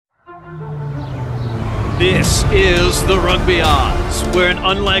This is the Rugby Odds, where an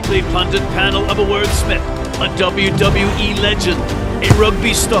unlikely pundit panel of a wordsmith, a WWE legend, a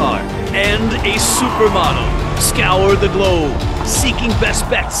rugby star, and a supermodel scour the globe, seeking best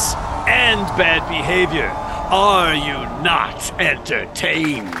bets and bad behavior. Are you not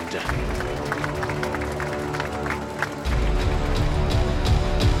entertained?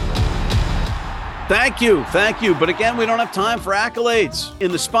 Thank you. But again, we don't have time for accolades.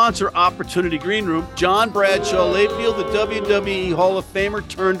 In the sponsor Opportunity Green Room, John Bradshaw Layfield, the WWE Hall of Famer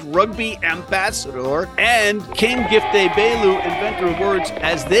turned rugby ambassador, and King Gifte Egelu, inventor of words,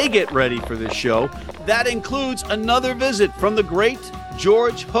 as they get ready for this show. That includes another visit from the great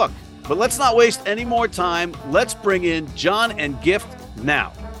George Hook. But let's not waste any more time. Let's bring in John and Gift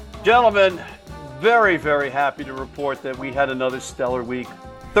now. Gentlemen, very, very happy to report that we had another stellar week.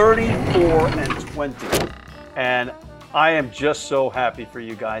 34-20, and I am just so happy for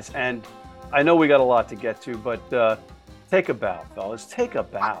you guys. And I know we got a lot to get to, but take a bow, fellas. Take a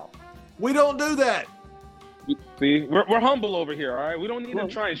bow. We don't do that. See, we're humble over here, all right? We don't need to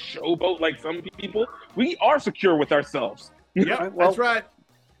try and showboat like some people. We are secure with ourselves. Yeah, right, well, that's right.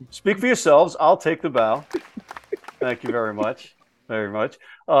 Speak for yourselves. I'll take the bow. Thank you very much. Very much.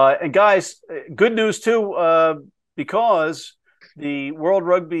 And guys, good news too, because the World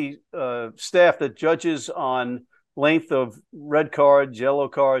Rugby staff that judges on length of red cards, yellow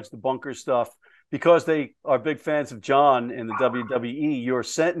cards, the bunker stuff, because they are big fans of John in the WWE, your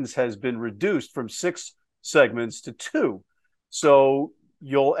sentence has been reduced from 6 segments to 2. So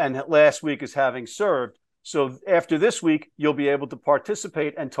and last week is having served. So after this week, you'll be able to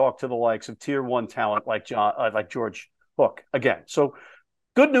participate and talk to the likes of Tier 1 talent like George Hook again. So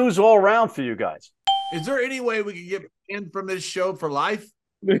good news all around for you guys. Is there any way we can get banned from this show for life?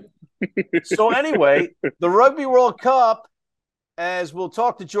 So anyway, the Rugby World Cup, as we'll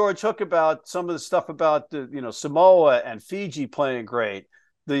talk to George Hook about some of the stuff about Samoa and Fiji playing great,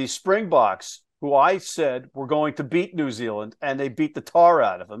 the Springboks, who I said were going to beat New Zealand, and they beat the tar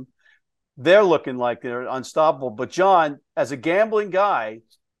out of them. They're looking like they're unstoppable. But John, as a gambling guy,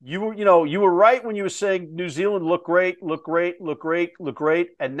 you were right when you were saying New Zealand look great,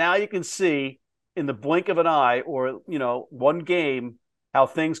 and now you can see in the blink of an eye or, one game, how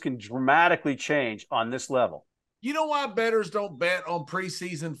things can dramatically change on this level. You know why bettors don't bet on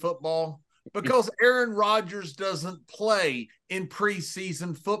preseason football? Because Aaron Rodgers doesn't play in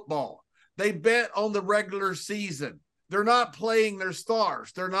preseason football. They bet on the regular season. They're not playing their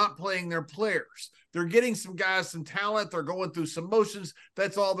stars. They're not playing their players. They're getting some guys some talent. They're going through some motions.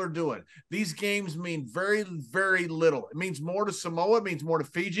 That's all they're doing. These games mean very, very little. It means more to Samoa. It means more to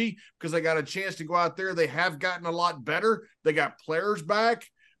Fiji because they got a chance to go out there. They have gotten a lot better. They got players back.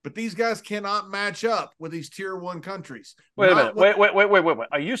 But these guys cannot match up with these Tier 1 countries. Wait a minute. Wait.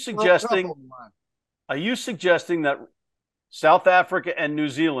 Are you suggesting that South Africa and New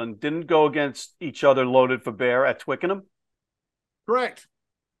Zealand didn't go against each other loaded for bear at Twickenham? Correct.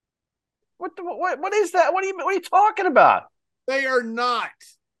 What is that? What are you talking about? They are not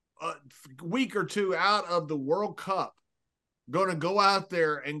a week or two out of the World Cup going to go out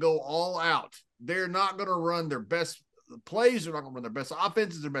there and go all out. They're not going to run their best plays. They're not going to run their best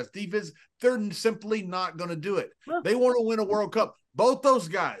offenses, their best defense. They're simply not going to do it. They want to win a World Cup. Both those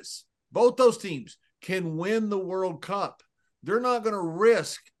guys, both those teams can win the World Cup. They're not going to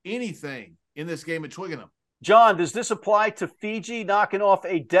risk anything in this game at Twickenham. John, does this apply to Fiji knocking off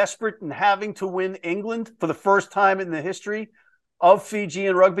a desperate and having to win England for the first time in the history of Fiji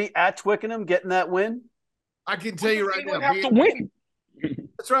and rugby at Twickenham, getting that win? I can tell you right now. Have to win.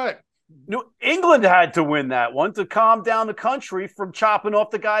 That's right. No, England had to win that one to calm down the country from chopping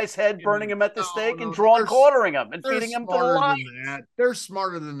off the guy's head, burning him at the stake, and quartering him and feeding him to the lions. They're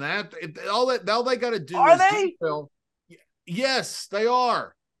smarter than that. All they got to do are they? Yes, they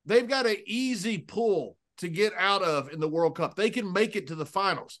are. They've got an easy pull to get out of in the World Cup. They can make it to the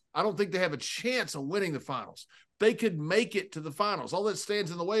finals. I don't think they have a chance of winning the finals. They could make it to the finals. All that stands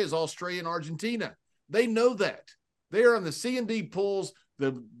in the way is Australia and Argentina. They know that. They are on the C and D pools.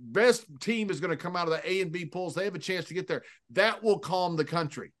 The best team is going to come out of the A and B pools. They have a chance to get there. That will calm the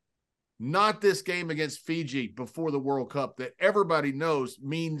country. Not this game against Fiji before the World Cup that everybody knows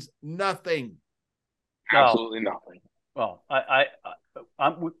means nothing. Absolutely nothing. Well,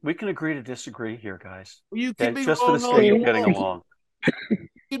 we can agree to disagree here, guys. You can be just wrong for the sake of getting want. along.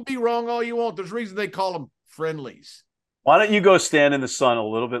 You can be wrong all you want. There's a reason they call them friendlies. Why don't you go stand in the sun a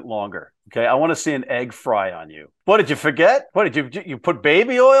little bit longer? Okay, I want to see an egg fry on you. What did you forget? What did you put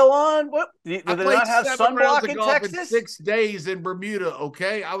baby oil on? What did they not have sunblock in Texas? In 6 days in Bermuda.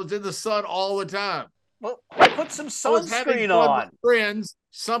 Okay, I was in the sun all the time. Well, put some sunscreen on. With friends,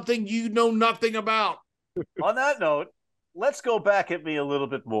 something you know nothing about. On that note, let's go back at me a little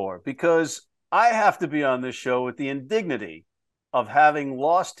bit more because I have to be on this show with the indignity of having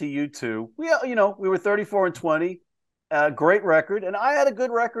lost to you two. We were 34-20, great record, and I had a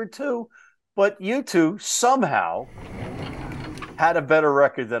good record too. But you two somehow had a better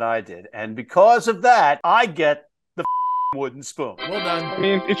record than I did, and because of that, I get the wooden spoon. Well done. I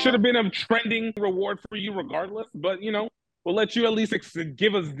mean, it should have been a trending reward for you regardless, but, we'll let you at least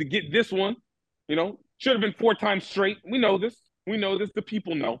get this one. Should have been 4 times straight. We know this. The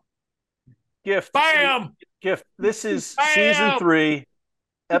people know. Gift. Bam! Gift. This is Bam! season 3,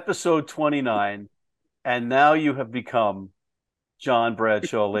 episode 29, and now you have become John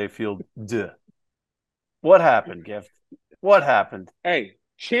Bradshaw Layfield. Duh. What happened, Gift? What happened? Hey,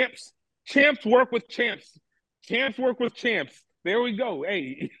 champs work with champs. Champs work with champs. There we go.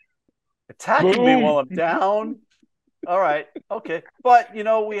 Hey. Attacking me while I'm down. All right. Okay. But,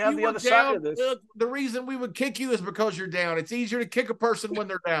 we have the other side of this. The reason we would kick you is because you're down. It's easier to kick a person when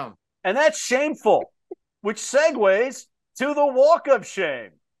they're down. And that's shameful, which segues to the walk of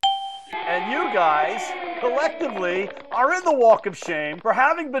shame. And you guys collectively are in the walk of shame for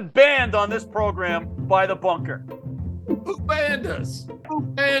having been banned on this program by the bunker. Who banned us? Who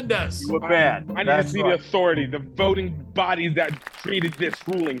banned us? You were banned. I need to see the authority, the voting bodies that created this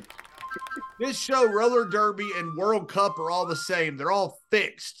ruling. This show, roller derby and World Cup are all the same. They're all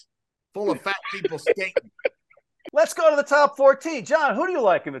fixed, full of fat people skating. Let's go to the top 14. John, who do you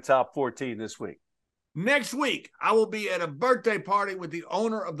like in the top 14 this week? Next week, I will be at a birthday party with the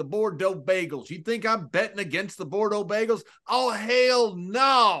owner of the Bordeaux Bagels. You think I'm betting against the Bordeaux Bagels? Oh, hell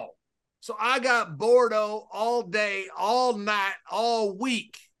no. So I got Bordeaux all day, all night, all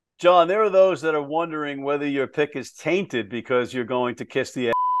week. John, there are those that are wondering whether your pick is tainted because you're going to kiss the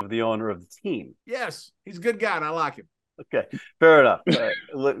ass of the owner of the team. Yes, he's a good guy, and I like him. Okay, fair enough.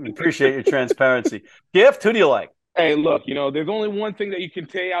 Appreciate your transparency. Gift, who do you like? Hey, look, there's only one thing that you can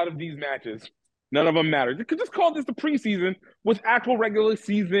take out of these matches. None of them matter. You could just call this the preseason with actual regular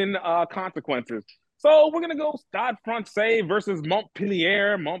season consequences. So we're going to go Stade Francais versus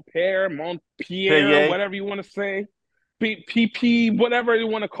Montpellier, whatever you want to say. PP, whatever you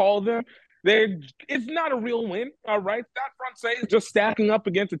want to call them. It's not a real win, all right? Stade Francais is just stacking up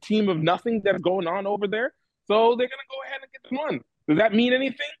against a team of nothing that's going on over there. So they're going to go ahead and get the one. Does that mean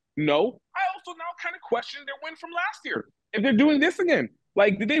anything? No. I also now kind of question their win from last year. If they're doing this again,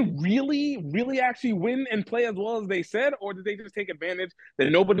 did they really, really actually win and play as well as they said? Or did they just take advantage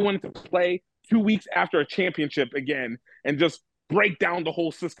that nobody wanted to play 2 weeks after a championship again and just break down the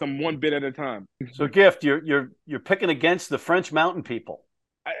whole system one bit at a time? So, Gift, you're picking against the French mountain people.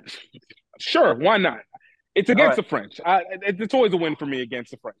 Sure, why not? It's against the French. It's always a win for me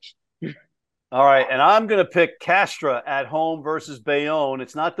against the French. All right, and I'm going to pick Castres at home versus Bayonne.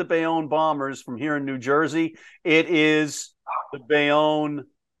 It's not the Bayonne Bombers from here in New Jersey. It is the Bayonne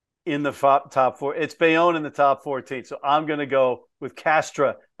in the top 4. It's Bayonne in the top 14. So I'm going to go with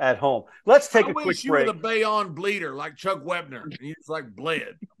Castres at home. Let's take a quick break. You were the Bayonne bleeder like Chuck Webner. He was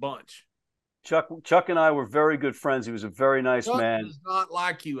bled a bunch. Chuck and I were very good friends. He was a very nice man. Chuck does not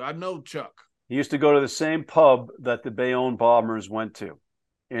like you. I know Chuck. He used to go to the same pub that the Bayonne Bombers went to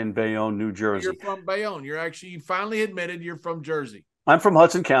in Bayonne, New Jersey. You're from Bayonne. You finally admitted you're from Jersey. I'm from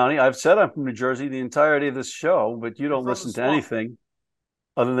Hudson County. I've said I'm from New Jersey the entirety of this show, but you don't listen to anything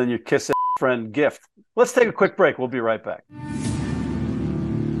other than your kiss friend Gift. Let's take a quick break. We'll be right back.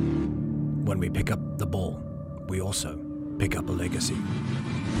 When we pick up the ball, we also pick up a legacy.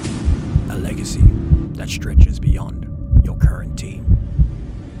 A legacy that stretches beyond your current team.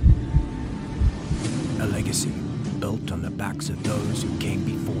 A legacy built on the backs of those who came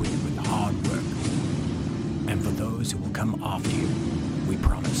before you with hard work. And for those who will come after you, we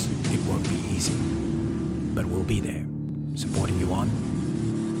promise it won't be easy. But we'll be there, supporting you on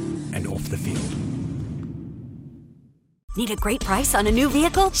and off the field. Need a great price on a new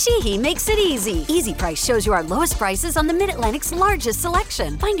vehicle? Sheehy makes it easy. Easy Price shows you our lowest prices on the Mid-Atlantic's largest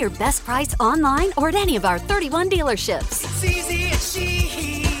selection. Find your best price online or at any of our 31 dealerships. It's easy at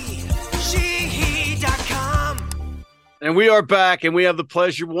Sheehy. Sheehy.com. And we are back, and we have the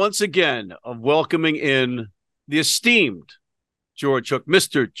pleasure once again of welcoming in the esteemed George Hook,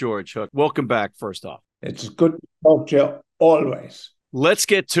 Mr. George Hook. Welcome back, first off. It's good to talk to you always. Let's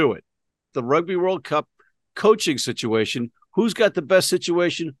get to it. The Rugby World Cup coaching situation. Who's got the best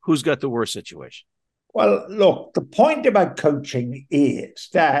situation? Who's got the worst situation? Well, look, the point about coaching is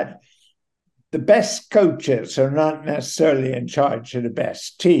that the best coaches are not necessarily in charge of the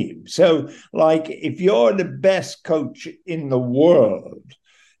best team. So, if you're the best coach in the world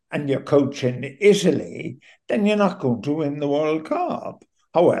and you're coaching Italy, then you're not going to win the World Cup.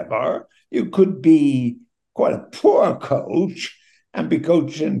 However, you could be quite a poor coach and be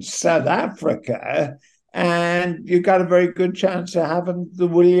coaching South Africa, and you got a very good chance of having the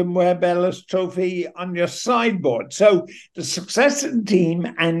William Webb Ellis Trophy on your sideboard. So the success of the team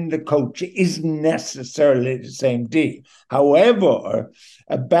and the coach isn't necessarily the same deal. However,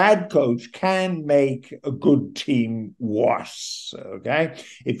 a bad coach can make a good team worse, okay?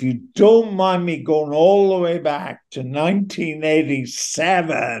 If you don't mind me going all the way back to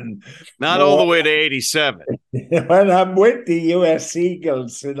 1987. Not all the way to 87. When I'm with the US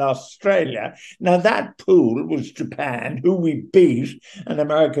Eagles in Australia. Now, that pool was Japan, who we beat, and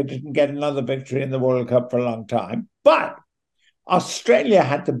America didn't get another victory in the World Cup for a long time. But Australia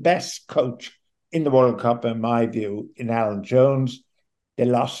had the best coach in the World Cup, in my view, in Alan Jones. They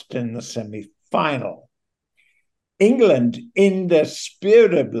lost in the semi-final. England,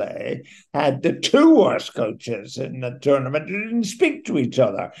 indisputably, had the two worst coaches in the tournament who didn't speak to each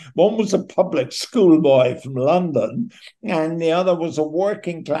other. One was a public school boy from London, and the other was a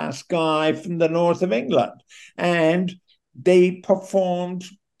working class guy from the north of England. And they performed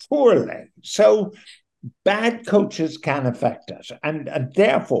poorly. So bad coaches can affect us. And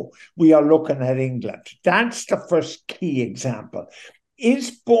therefore, we are looking at England. That's the first key example.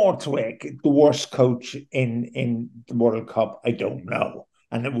 Is Borthwick the worst coach in the World Cup? I don't know.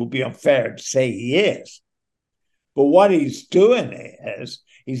 And it would be unfair to say he is. But what he's doing is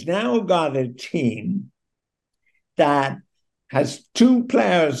he's now got a team that has two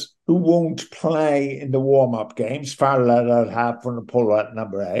players who won't play in the warm-up games, Farrell at half and Apollo at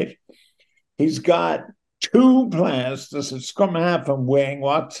number 8. He's got two players, there's a scrum half and Wayne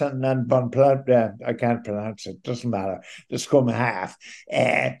Watson and I can't pronounce it, doesn't matter, the scrum half,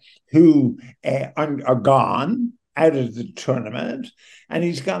 who are gone out of the tournament, and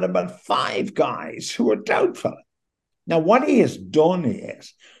he's got about 5 guys who are doubtful. Now, what he has done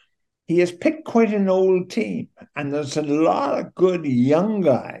is he has picked quite an old team, and there's a lot of good young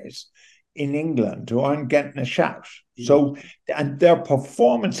guys in England who aren't getting a shot. So, and their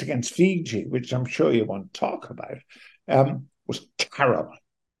performance against Fiji, which I'm sure you want to talk about, was terrible.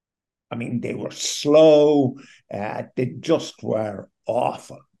 I mean, they were slow. They just were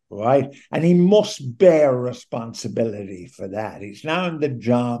awful, right? And he must bear responsibility for that. He's now in the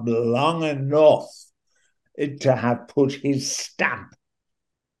job long enough to have put his stamp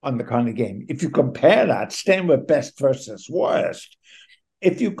on the kind of game. If you compare that, staying with best versus worst,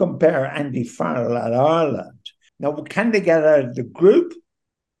 if you compare Andy Farrell at Ireland, now can they get out of the group?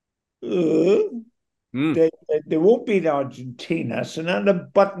 They won't beat Argentina, so now they're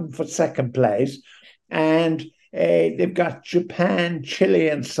buttoned for second place. And they've got Japan, Chile,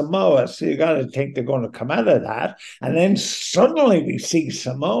 and Samoa, so you got to think they're going to come out of that. And then suddenly we see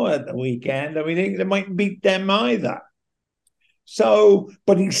Samoa at the weekend, and we think they mightn't beat them either. So,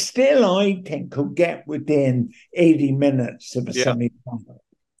 but he still, I think, could get within 80 minutes of a semi-final.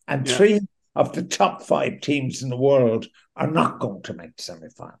 And 3 of the top 5 teams in the world are not going to make the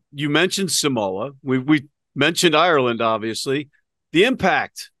semi-final. You mentioned Samoa. We mentioned Ireland, obviously. The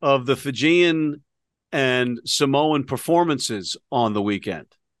impact of the Fijian and Samoan performances on the weekend.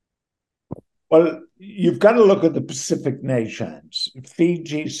 Well, you've got to look at the Pacific nations,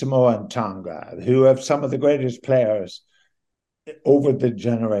 Fiji, Samoa, and Tonga, who have some of the greatest players over the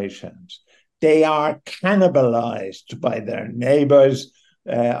generations. They are cannibalized by their neighbors,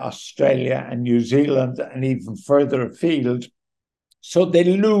 Australia and New Zealand, and even further afield. So they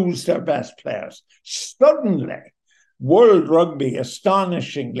lose their best players. Suddenly, World Rugby,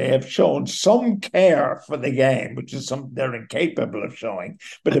 astonishingly, have shown some care for the game, which is something they're incapable of showing,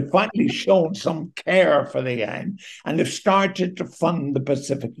 but have finally shown some care for the game and have started to fund the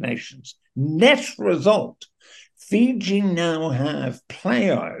Pacific nations. Net result, Fiji now have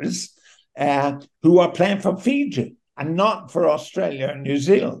players who are playing for Fiji and not for Australia and New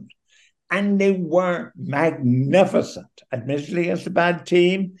Zealand. And they were magnificent. Admittedly, it's a bad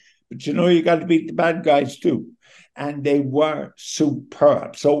team, but you got to beat the bad guys too. And they were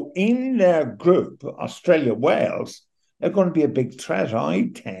superb. So in their group, Australia, Wales, they're going to be a big threat, I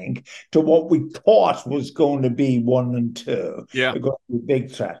think, to what we thought was going to be 1 and 2. Yeah. They're going to be a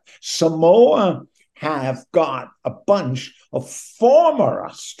big threat. Samoa have got a bunch of former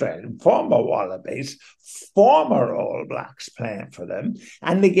Australian, former Wallabies, former All Blacks playing for them,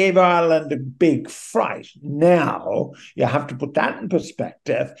 and they gave Ireland a big fright. Now, you have to put that in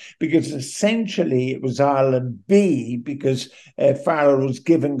perspective, because essentially it was Ireland B, because Farrell was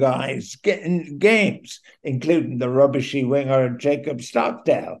giving guys getting games, including the rubbishy winger Jacob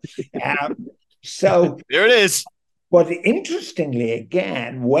Stockdale. So there it is. But interestingly,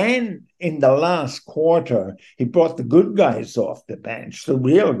 again, when in the last quarter he brought the good guys off the bench, the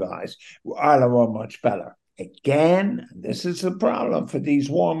real guys, Ireland were much better. Again, this is the problem for these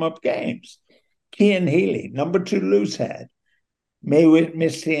warm-up games. Cian Healy, number 2 loosehead, may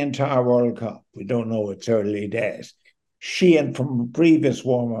miss the entire World Cup. We don't know, it's early days. Sheehan from a previous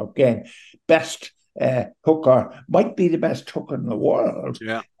warm-up game, best hooker, might be the best hooker in the world,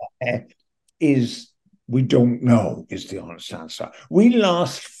 is... We don't know, is the honest answer. We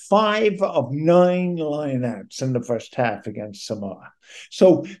lost 5 of 9 lineouts in the first half against Samoa.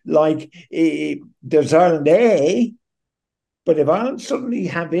 So, there's Ireland A, but if Ireland suddenly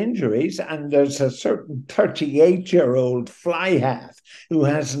have injuries and there's a certain 38-year-old fly half who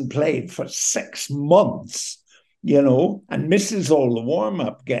hasn't played for 6 months, and misses all the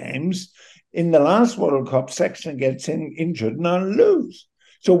warm-up games, in the last World Cup, Sexton gets injured and Ireland lose.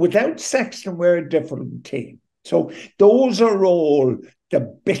 So without Sexton, we're a different team. So those are all the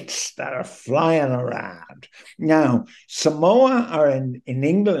bits that are flying around. Now, Samoa are in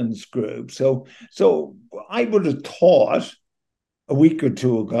England's group. So I would have thought a week or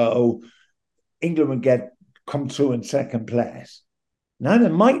two ago, England would come through in second place. Now they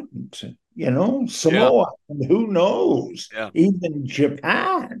mightn't. Samoa, who knows? Yeah. Even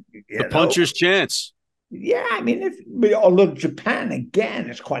Japan. The puncher's chance. Yeah, I mean, although Japan, again,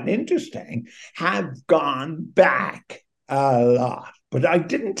 is quite interesting, have gone back a lot. But I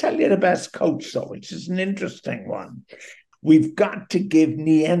didn't tell you the best coach, though, which is an interesting one. We've got to give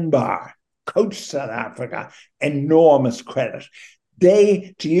Nienbar, coach South Africa, enormous credit.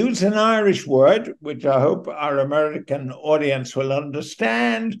 They, to use an Irish word, which I hope our American audience will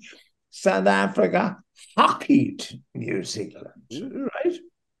understand, South Africa hockeyed New Zealand, right?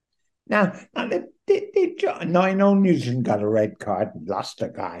 Now I know New Zealand got a red card and lost a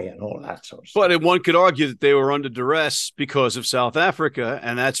guy and all that sort of stuff. But one could argue that they were under duress because of South Africa,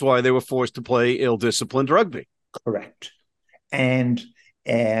 and that's why they were forced to play ill-disciplined rugby. Correct. And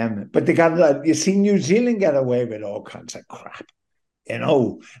but they got, you see, New Zealand get away with all kinds of crap,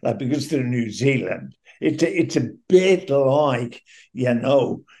 because they're New Zealand. It's a bit like, we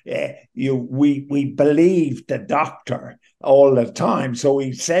believe the doctor all the time. So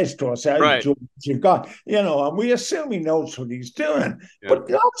he says to us, right, you've got, and we assume he knows what he's doing. Yeah. But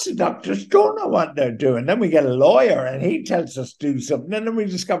lots of doctors don't know what they're doing. Then we get a lawyer and he tells us to do something. And then we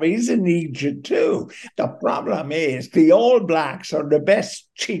discover he's an idiot too. The problem is the All Blacks are the best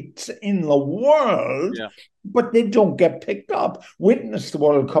cheats in the world. Yeah. But they don't get picked up. Witness the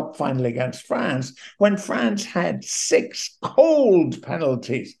World Cup final against France when France had 6 cold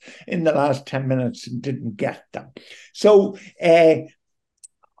penalties in the last 10 minutes and didn't get them. So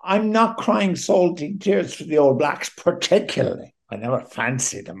I'm not crying salty tears for the All Blacks particularly. I never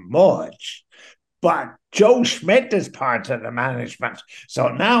fancied them much. But Joe Schmidt is part of the management. So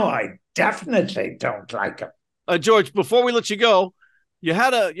now I definitely don't like him. George, before we let you go, You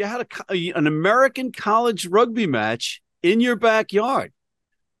had an American college rugby match in your backyard.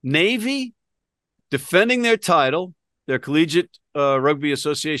 Navy defending their title, their Collegiate Rugby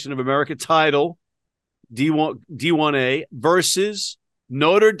Association of America title, D1A, versus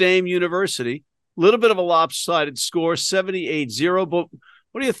Notre Dame University. A little bit of a lopsided score, 78-0. But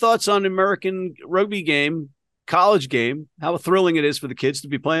what are your thoughts on the American rugby game, college game, how thrilling it is for the kids to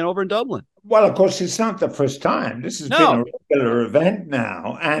be playing over in Dublin? Well, of course, it's not the first time. This has been a regular event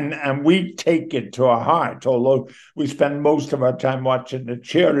now, and we take it to our heart, although we spend most of our time watching the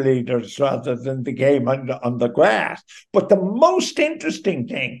cheerleaders rather than the game on the grass. But the most interesting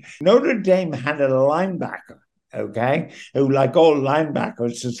thing, Notre Dame had a linebacker, okay, who, like all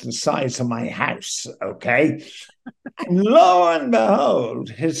linebackers, is the size of my house, okay? And lo and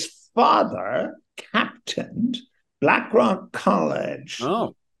behold, his father captained Blackrock College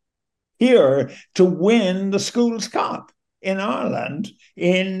here to win the Schools Cup in Ireland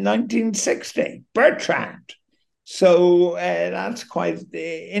in 1960, Bertrand. So that's quite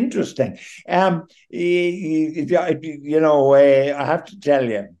interesting. I have to tell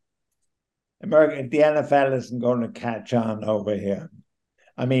you, the NFL isn't going to catch on over here.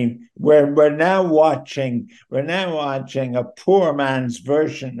 I mean, we're now watching a poor man's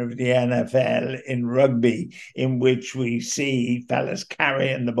version of the NFL in rugby, in which we see fellas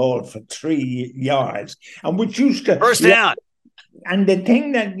carrying the ball for 3 yards, and which used to first down. And the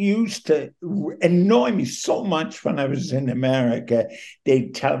thing that used to annoy me so much when I was in America,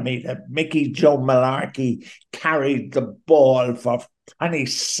 they'd tell me that Mickey Joe Malarkey carried the ball for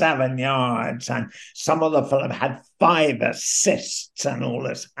 27 yards, and some of the fellow had 5 assists and all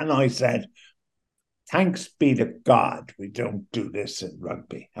this. And I said, Thanks be to God we don't do this in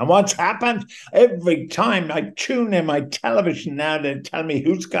rugby. And what's happened? Every time I tune in my television now, they tell me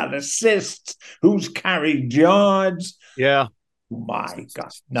who's got assists, who's carried yards. Yeah. My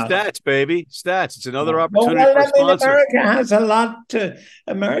God. Stats, baby. Stats. It's another No. opportunity Well, for a sponsor. America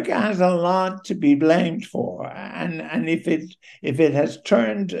has a lot to be blamed for. And if it has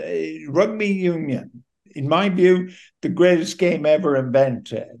turned rugby union, in my view, the greatest game ever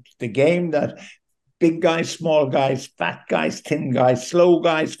invented, the game that big guys, small guys, fat guys, thin guys, slow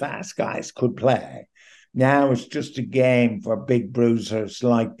guys, fast guys could play. Now it's just a game for big bruisers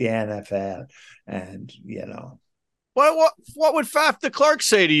like the NFL. And, What would Faf de Klerk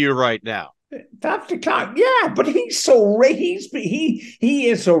say to you right now? Faf de Klerk, yeah, but he's so he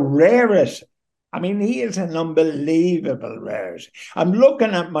is a rarity. I mean, he is an unbelievable rarity. I'm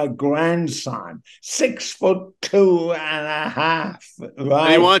looking at my grandson, 6'2.5", right?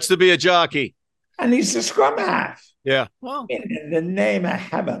 And he wants to be a jockey. And he's a scrum half. Yeah. Well, in the name of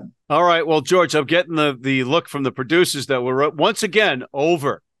heaven. All right. Well, George, I'm getting the look from the producers that we're once again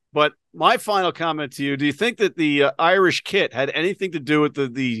over. But my final comment to you, do you think that the Irish kit had anything to do with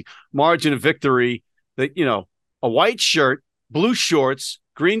the margin of victory? That, a white shirt, blue shorts,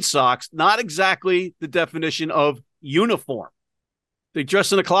 green socks, not exactly the definition of uniform. They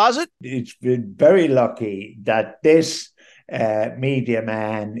dress in a closet? It's been very lucky that this media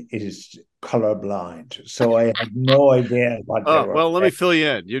man is colorblind, so I have no idea what they were. Well, let me fill you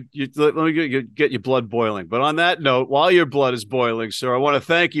in. Let me get your blood boiling. But on that note, while your blood is boiling, sir, I want to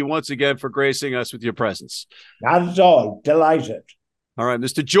thank you once again for gracing us with your presence. Not at all. Delighted. All right,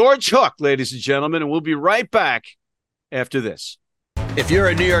 Mr. George Hook, ladies and gentlemen, and we'll be right back after this. If you're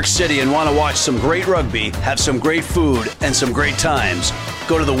in New York City and want to watch some great rugby, have some great food, and some great times,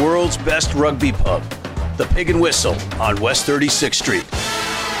 go to the world's best rugby pub, the Pig and Whistle on West 36th Street.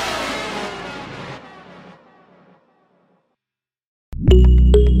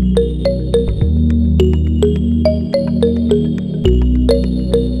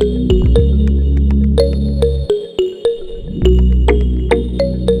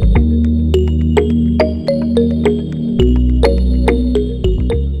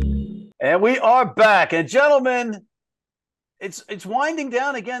 And we are back. And gentlemen, it's winding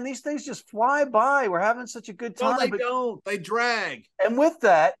down again. These things just fly by. We're having such a good time. No, they don't. They drag. And with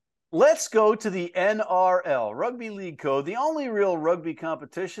that, let's go to the NRL, Rugby League Code, the only real rugby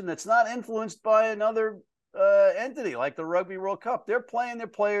competition that's not influenced by another entity like the Rugby World Cup. They're playing their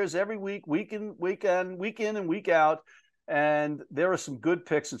players every week, week in and week out. And there are some good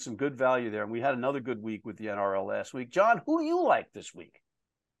picks and some good value there. And we had another good week with the NRL last week. John, who do you like this week?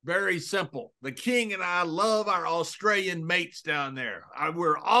 Very simple. The King and I love our Australian mates down there.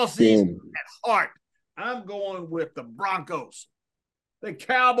 We're Aussies at heart. I'm going with the Broncos. The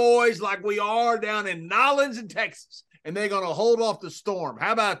Cowboys, like we are down in Nolens in Texas, and they're going to hold off the Storm.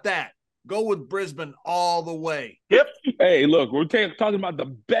 How about that? Go with Brisbane all the way. Yep. Hey, look, we're talking about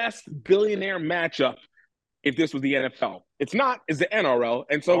the best billionaire matchup if this was the NFL. It's not, it's the NRL.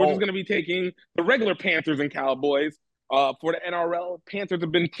 And so we're just going to be taking the regular Panthers and Cowboys. For the NRL, Panthers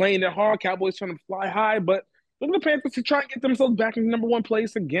have been playing it hard. Cowboys trying to fly high, but look at the Panthers to try and get themselves back in number one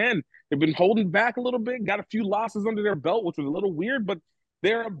place again. They've been holding back a little bit, got a few losses under their belt, which was a little weird, but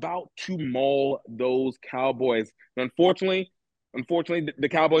they're about to maul those Cowboys. And unfortunately, the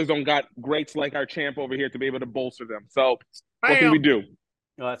Cowboys don't got greats like our champ over here to be able to bolster them. So what can we do?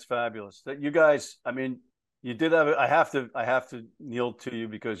 Oh, that's fabulous. You guys, I mean, you did have. I have to kneel to you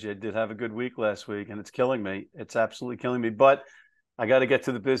because you did have a good week last week, and it's killing me. It's absolutely killing me. But I got to get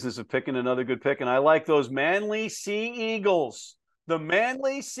to the business of picking another good pick, and I like those Manly Sea Eagles. The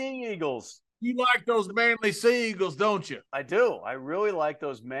Manly Sea Eagles. You like those Manly Sea Eagles, don't you? I do. I really like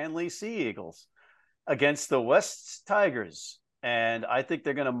those Manly Sea Eagles against the West Tigers, and I think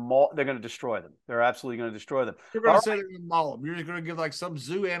they're going to destroy them. They're absolutely going to destroy them. You're going to say they're going to maul them. You're going to give like some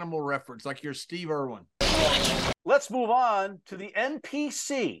zoo animal reference, like you're Steve Irwin. Let's move on to the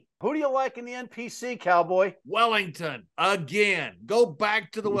NPC. Who do you like in the NPC, Cowboy? Wellington, again. Go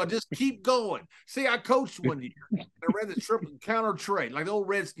back to the well. Just keep going. See, I coached one year. I ran the triple counter trade, like the old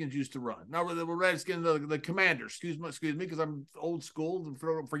Redskins used to run. Now, the Redskins, the Commanders, excuse me, because I'm old school and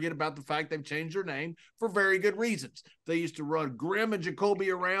forget about the fact they've changed their name for very good reasons. They used to run Grimm and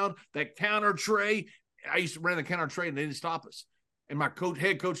Jacoby around, that counter tray. I used to run the counter trade, and they didn't stop us. And my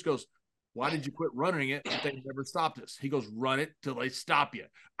head coach goes, "Why did you quit running it if they never stopped us?" He goes, "Run it till they stop you."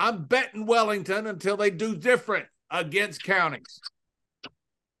 I'm betting Wellington until they do different against counties.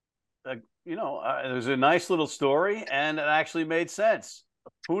 There's a nice little story, and it actually made sense.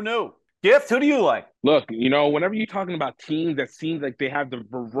 Who knew? Gift, who do you like? Look, whenever you're talking about teams that seem like they have the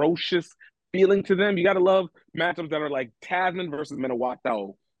ferocious feeling to them. You got to love matchups that are like Tasman versus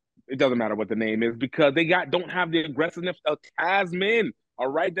Minnewato. It doesn't matter what the name is because they don't have the aggressiveness of Tasman. All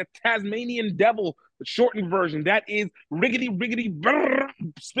right, the Tasmanian Devil, the shortened version. That is riggedy, brrr,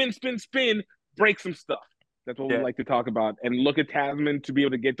 spin, break some stuff. That's what we like to talk about. And look at Tasman to be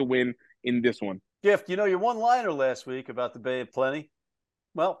able to get the win in this one. Gift, your one-liner last week about the Bay of Plenty,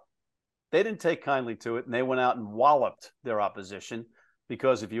 well, they didn't take kindly to it, and they went out and walloped their opposition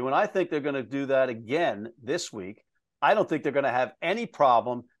because if you and I think they're going to do that again this week, I don't think they're going to have any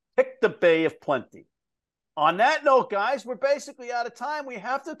problem. Pick the Bay of Plenty. On that note, guys, we're basically out of time. We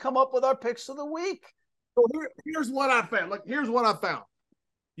have to come up with our picks of the week. So here's what I found. Here's what I found.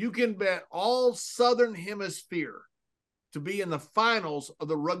 You can bet all Southern Hemisphere to be in the finals of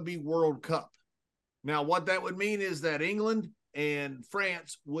the Rugby World Cup. Now, what that would mean is that England and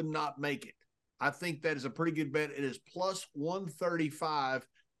France would not make it. I think that is a pretty good bet. It is plus 135.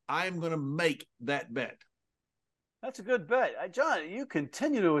 I am going to make that bet. That's a good bet. John, you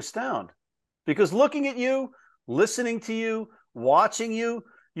continue to astound because looking at you, listening to you, watching you,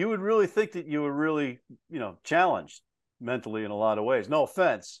 you would really think that you were really, challenged mentally in a lot of ways. No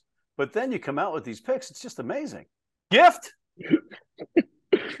offense. But then you come out with these picks. It's just amazing. Gift.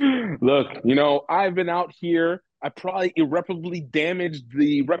 Look, I've been out here. I probably irreparably damaged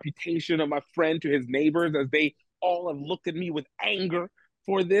the reputation of my friend to his neighbors as they all have looked at me with anger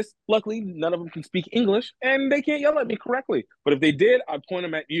for this. Luckily, none of them can speak English and they can't yell at me correctly. But if they did, I'd point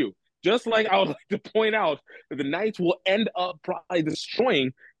them at you. Just like I would like to point out that the Knights will end up probably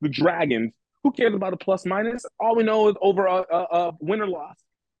destroying the Dragons. Who cares about a plus minus? All we know is over a win or loss.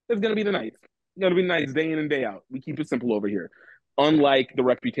 It's going to be the Knights. It's going to be the Knights day in and day out. We keep it simple over here. Unlike the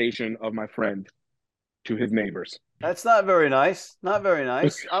reputation of my friend to his neighbors. That's not very nice. Not very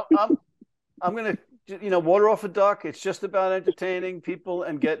nice. I'm going to, water off a duck. It's just about entertaining people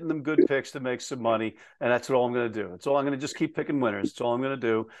and getting them good picks to make some money. And that's all I'm going to do. It's all I'm going to just keep picking winners. That's all I'm going to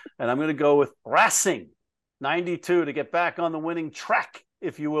do. And I'm going to go with Racing 92 to get back on the winning track,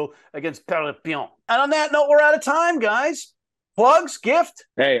 if you will, against Perpignan. And on that note, we're out of time, guys. Plugs, Gift.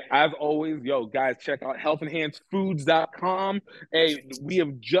 Hey, as always, guys, check out healthenhancedfoods.com. Hey, we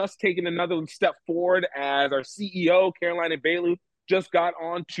have just taken another step forward as our CEO, Caroline Egelu, just got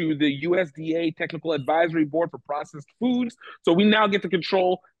onto the USDA Technical Advisory Board for processed foods. So we now get to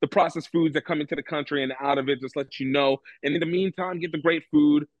control the processed foods that come into the country and out of it, just let you know. And in the meantime, get the great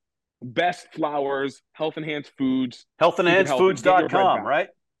food, best flowers, Health Enhanced Foods. Healthenhancedfoods.com, right?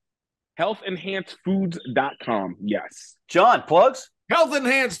 Healthenhancedfoods.com, yes. John, plugs?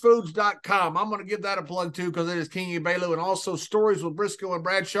 Healthenhancedfoods.com. I'm going to give that a plug too because it is King Egelu, and also Stories with Briscoe and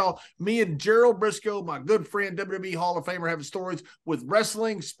Bradshaw. Me and Gerald Briscoe, my good friend, WWE Hall of Famer, have stories with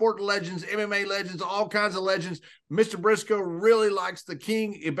wrestling, sport legends, MMA legends, all kinds of legends. Mr. Briscoe really likes the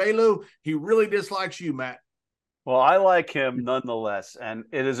King Egelu. He really dislikes you, Matt. Well, I like him nonetheless, and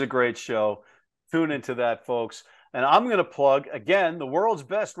it is a great show. Tune into that, folks. And I'm going to plug, again, the world's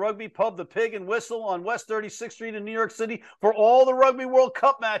best rugby pub, the Pig and Whistle on West 36th Street in New York City for all the Rugby World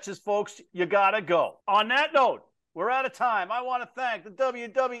Cup matches, folks. You got to go. On that note, we're out of time. I want to thank the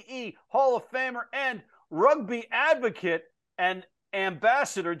WWE Hall of Famer and rugby advocate and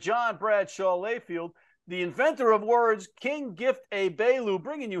ambassador, John Bradshaw Layfield, the inventor of words, King Gift Egelu,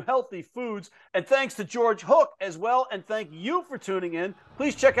 bringing you healthy foods. And thanks to George Hook as well. And thank you for tuning in.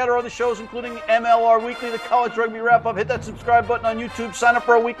 Please check out our other shows, including MLR Weekly, the College Rugby Wrap-Up. Hit that subscribe button on YouTube. Sign up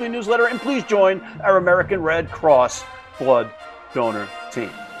for our weekly newsletter. And please join our American Red Cross blood donor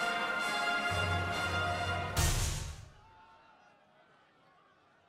team.